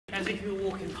as if you were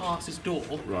walking past this door.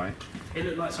 Right. It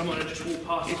looked like someone had just walked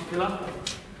past this pillar.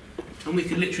 And we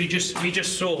could literally we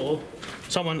just saw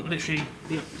someone literally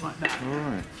like that.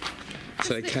 Alright.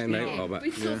 So it came out of it.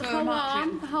 We saw the whole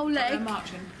arm, the whole leg.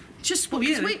 Just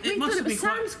because we thought it was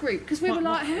Sam's group, because we were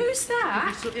like, who's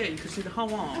that? Yeah, you could see the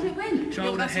whole arm. And it went.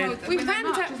 Shoulder, head. We ran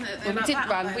down. We didn't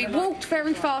run. We walked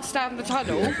very fast down the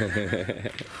tunnel.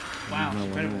 Wow,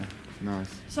 incredible. Nice.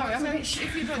 Sorry, I'm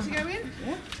if you'd like to go in.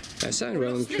 Yeah. That sounded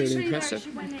well truly impressive.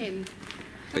 She went in.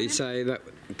 But you say that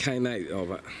came out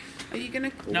of it? Are you going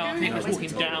to? No, I think I was walking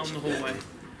down the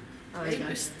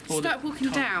hallway. Start walking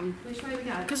down. Which way we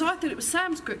go? Because I thought it was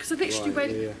Sam's group. Because I literally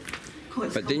went. Yeah.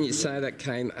 But didn't you say that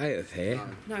came out of here?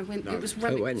 No, it was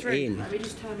running it went through. in. Let me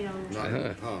just turn the other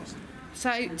No, past.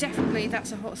 So definitely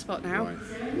that's a hot spot now.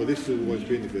 Right. Well, this has always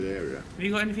been a good area. Have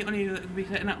you got anything on you that would be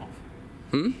setting that off?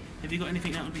 Hmm? Have you got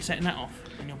anything that would be setting that off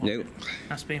in your pocket? No.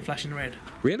 That's been flashing red.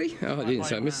 Really? Oh, I didn't.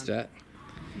 So I missed that.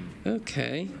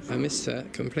 Okay, I missed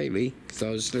that completely because I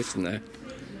was just listening there.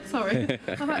 Sorry,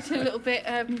 I'm actually a little bit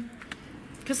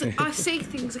because I see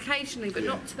things occasionally, but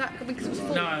not to that because it was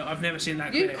full. No, I've never seen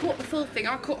that. You clear. caught the full thing.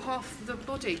 I caught half the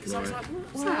body because I was like,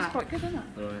 "What's that?" That's quite good, isn't it?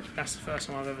 Right. That's the first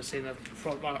time I've ever seen a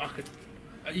frog. Like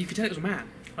you could tell it was a man.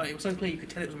 Like it was so clear, you could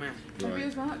tell it was a man. Maybe he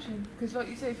was marching because, like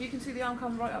you say, if you can see the arm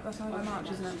come right up, that's how they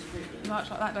march, isn't it? You march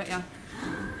like that, don't you?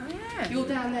 Oh yeah. You're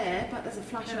down there, but there's a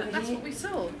flash over That's here. what we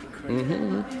saw.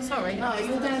 Mm-hmm. Sorry. No,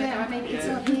 you're down there. I mean, it's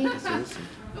up here.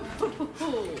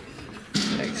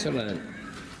 Excellent.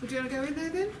 Would you want to go in there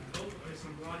then? Oh, there's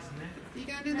some lights in there. Are you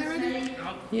going in there, Eddie?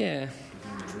 Yeah.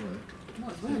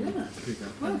 Might as well, isn't it?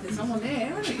 Well, there's someone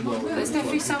there, isn't it? You might as well. There's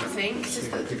definitely something.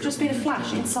 There's just been a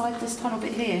flash inside this tunnel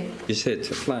bit here. You said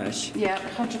it's a flash. Yeah,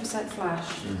 100%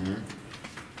 flash.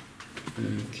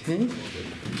 Okay.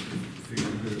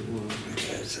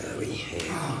 So we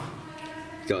here.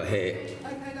 Got here.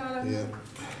 Okay, darling. Yeah.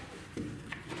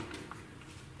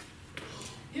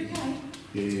 You okay?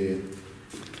 Yeah.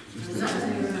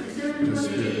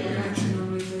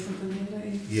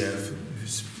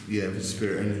 Yeah, for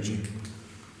spirit energy.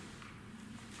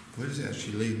 Where does it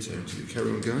actually lead to? Does it carry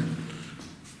on going?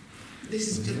 This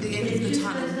is the end of the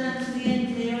tunnel.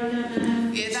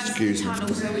 Yeah, that's Excuse the me.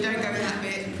 tunnel, so we don't go in that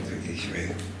bit. Okay,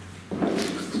 through.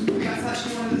 That's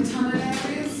actually one of the tunnel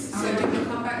areas, so we can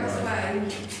come back this way.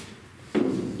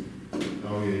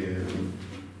 Oh yeah.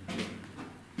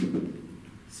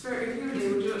 Spirit of Unity,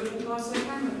 would you like to walk past the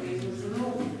camera, please? Was the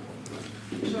normal?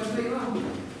 Shall I put you on?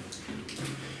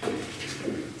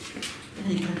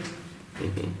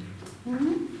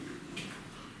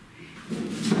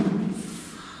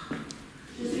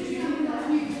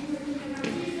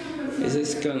 Is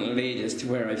this going to lead us to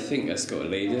where I think that's got to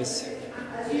lead us?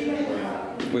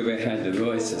 We've had the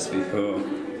voices before.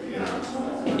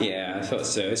 Yeah, I thought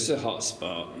so. It's a hot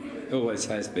spot. Always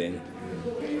has been.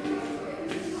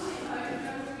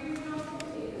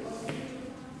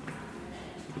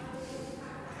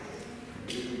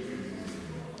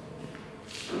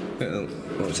 Oh,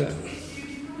 what was that?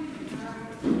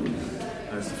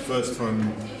 That's the first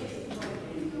time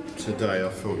today I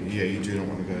thought, yeah, you do not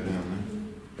want to go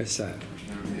down What's that?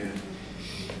 there. Down here.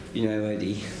 You know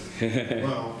Eddie.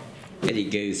 Well, Eddie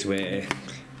goes where?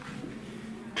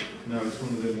 no, it's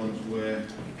one of the ones where.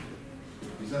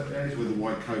 That is where the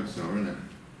white coats are, isn't it?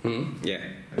 Yeah.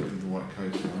 That's where the white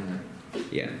coats are, isn't it?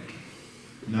 Yeah.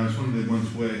 No, it's one of the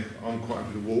ones where I'm quite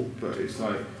happy to walk, but it's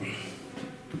like,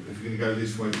 if you're going to go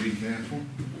this way, be careful.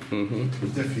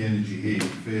 There's definitely energy here, you can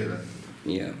feel it.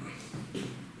 Yeah.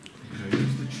 Okay, this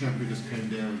is the chap who just came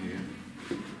down here.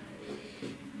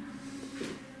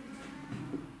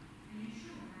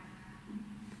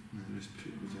 No, there's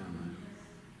people down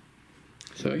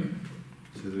there. Sorry?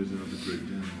 So there is another group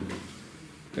down there.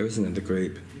 There is another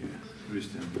group. Yeah, there is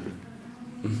down there.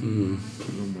 A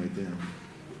long way down.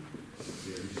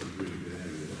 Yeah, this is a really good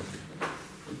area.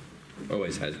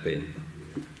 Always has been.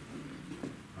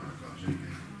 Oh gosh,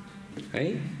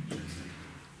 Hey?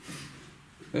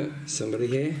 Somebody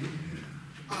here?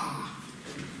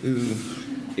 Ooh,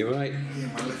 you alright? yeah,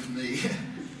 my left knee.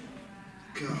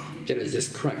 God. Did it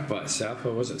just crack by itself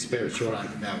or was it spiritual?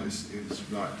 Right now, it was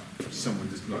like someone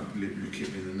just like literally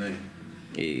kicked me in the knee.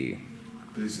 Yeah.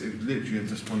 But it's literally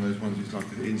just one of those ones. It's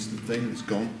like an instant thing. It's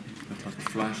gone. It's like a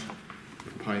flash.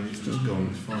 The pain. It's just gone.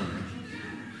 It's fine.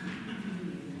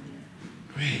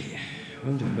 Great.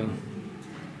 Wonderful.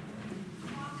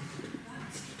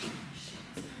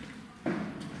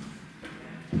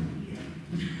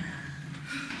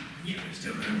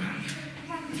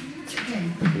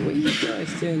 What are you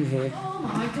guys doing here? Oh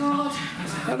my god!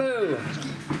 Hello.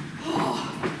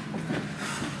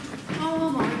 Oh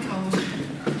my god!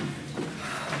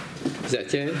 Is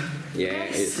that you? Yeah,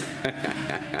 Yes. it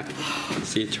is.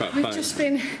 So you try to We've find. just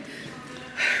been.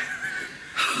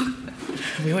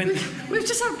 We went. We've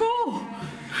just had war.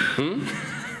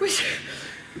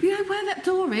 You know where that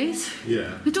door is?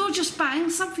 Yeah. The door just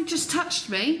banged, something just touched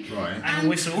me. Right. And a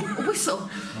whistle. A whistle.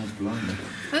 Oh, blimey.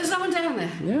 There's no one down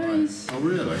there. Nice. Oh,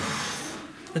 really?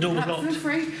 The door was Feel locked.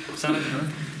 free. So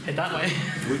head that way.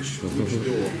 Which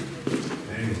door?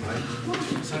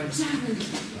 So,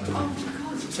 Oh,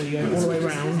 God. so you go all the way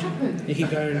round. You keep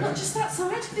going. Not just that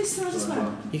side, this side as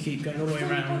well. You keep going all the way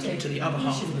around to the other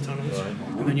half of the tunnels,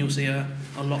 and then you'll see a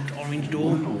locked orange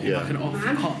door, like an off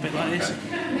hot bit like this,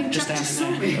 just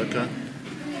down in there.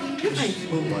 Okay.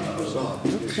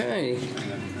 Okay.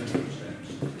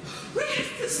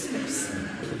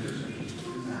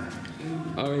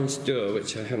 Orange door,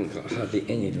 which I haven't got hardly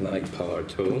any light power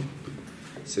at all.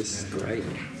 So this is great.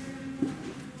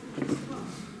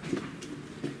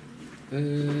 I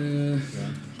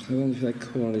wonder if they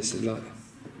call this like.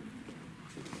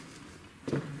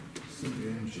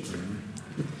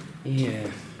 Yeah.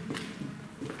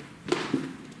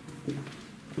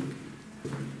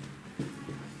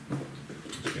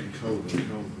 It's getting colder and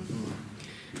colder as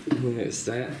well. There's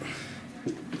that.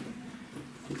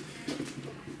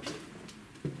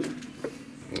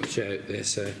 Watch out,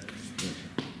 there's a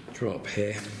drop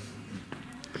here.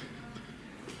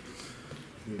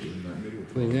 In that middle.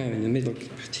 We're now in the middle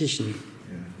partition.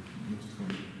 Yeah. Must have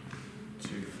gone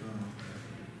too far.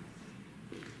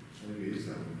 Maybe it is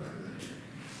that one back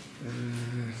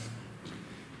there.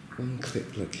 One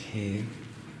quick look here.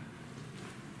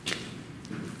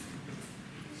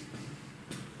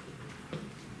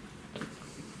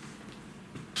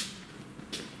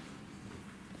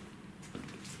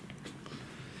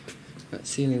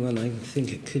 That's the only one I can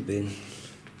think it could be.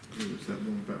 It's that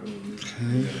one back one.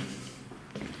 Okay. Yeah.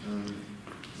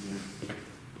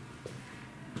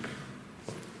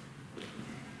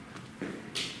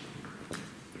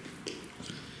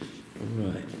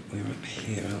 Right, we're up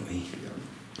here, aren't we?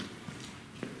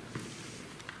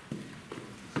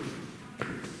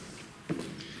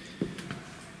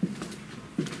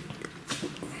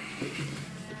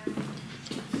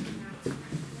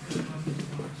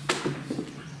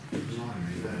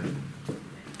 Blimey, there.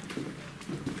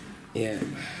 Yeah.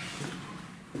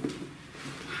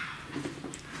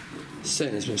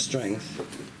 Certainly some strength.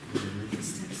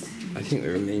 I think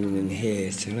we're remaining in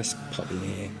here, so let's pop in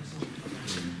here.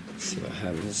 See what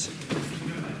happens.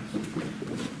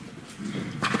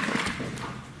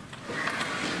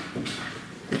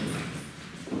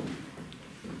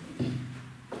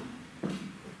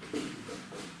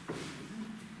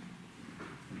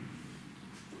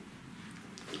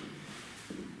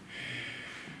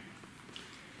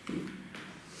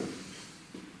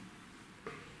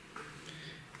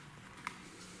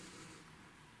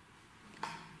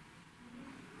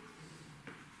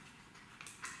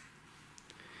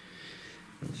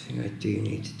 One thing I do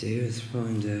need to do is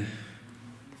find a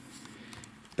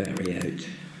battery out,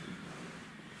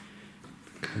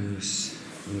 because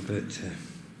I'm about to.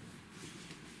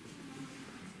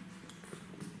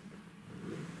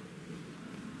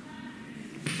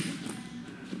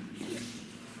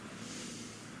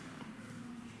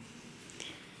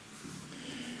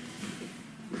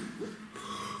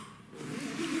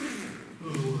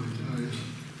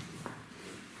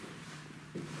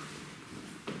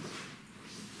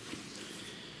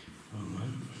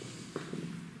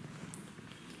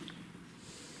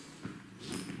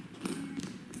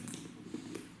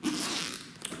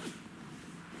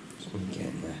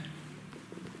 Getting there.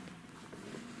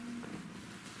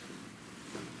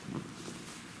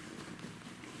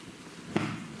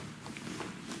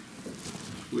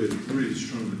 We're really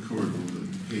strong in the corridor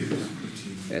than here. It's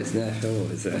pretty. It's no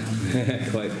hole, is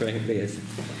it? Quite frankly,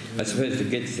 I suppose the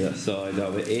good side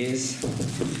of it is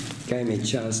gave me a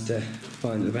chance to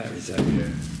find the batteries out. Yeah.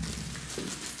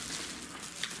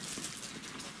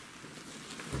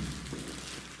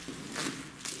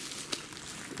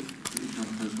 You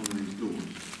can't close one of these doors.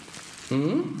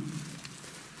 Hmm?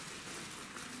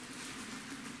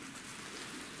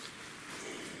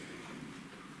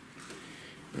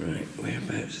 Right,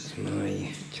 whereabouts is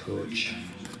my torch?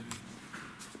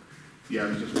 Yeah, I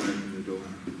was just opening the door.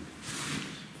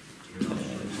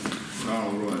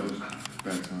 Oh, right, that was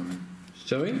bad timing.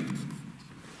 Sorry?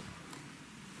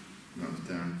 That was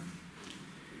Darren.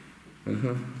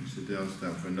 Uh-huh. He said I was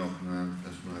down for a knock and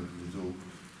that's when I opened the door.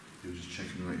 He was just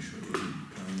checking to make sure it wasn't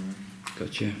paranoid.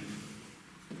 Gotcha.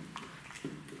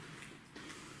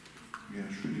 Yeah,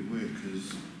 it's really weird because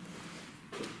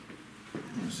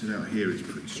I sit out here, it's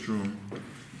pretty strong.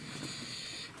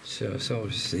 So So it's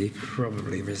obviously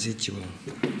probably residual.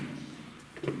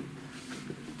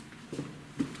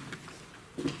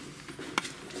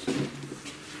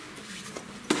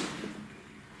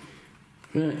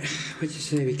 Right, what do you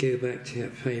say we go back to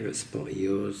that favourite spot of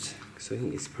yours? Because I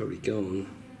think it's probably gone.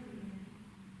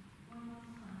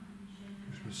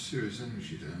 There's some serious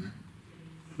energy down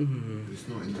there. It's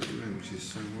not in the room, which is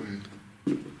so weird.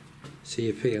 So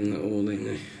you're feeling it all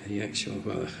in the actual,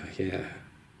 well, yeah.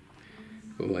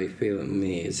 But what I feel in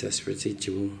me is that's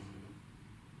residual.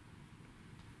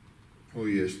 Oh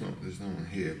yeah, it's not. There's no one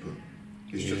here, but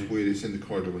it's just weird. It's in the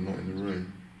corridor, but not in the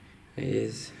room. It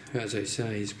is. As I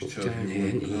say, he's walked down here,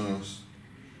 hasn't he?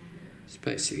 He's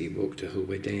basically walked the whole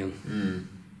way down.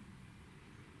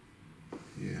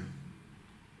 Yeah.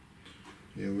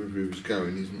 Yeah, wherever he was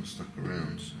going, he's not stuck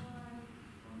around, so.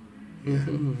 Yeah, I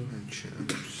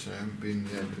haven't been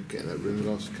able to get in that room the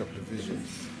last couple of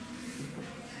visits.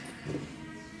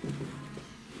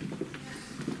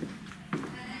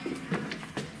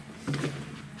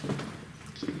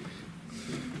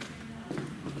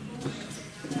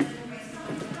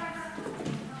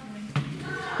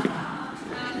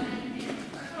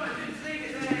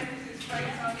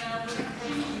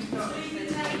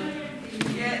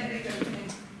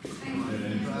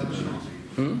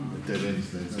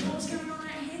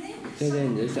 Dead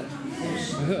end, is that? I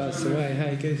thought that's the way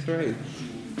how you go through.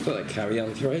 I thought I'd carry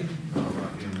on through.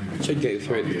 Should go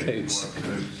through the coats.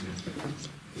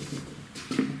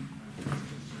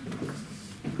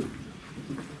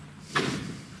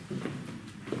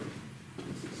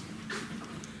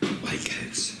 White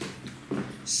coats.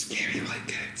 Scary white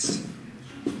coats.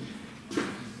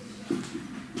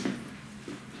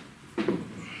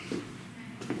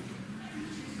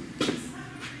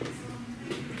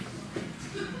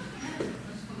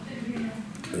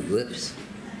 Whoops.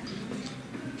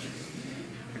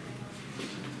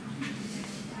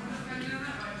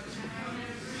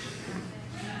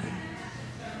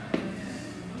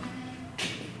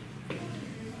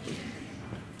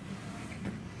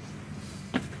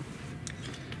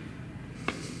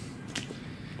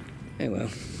 Oh well.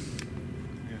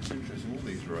 Yeah, it's interesting, all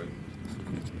these rooms.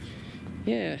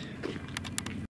 Yeah.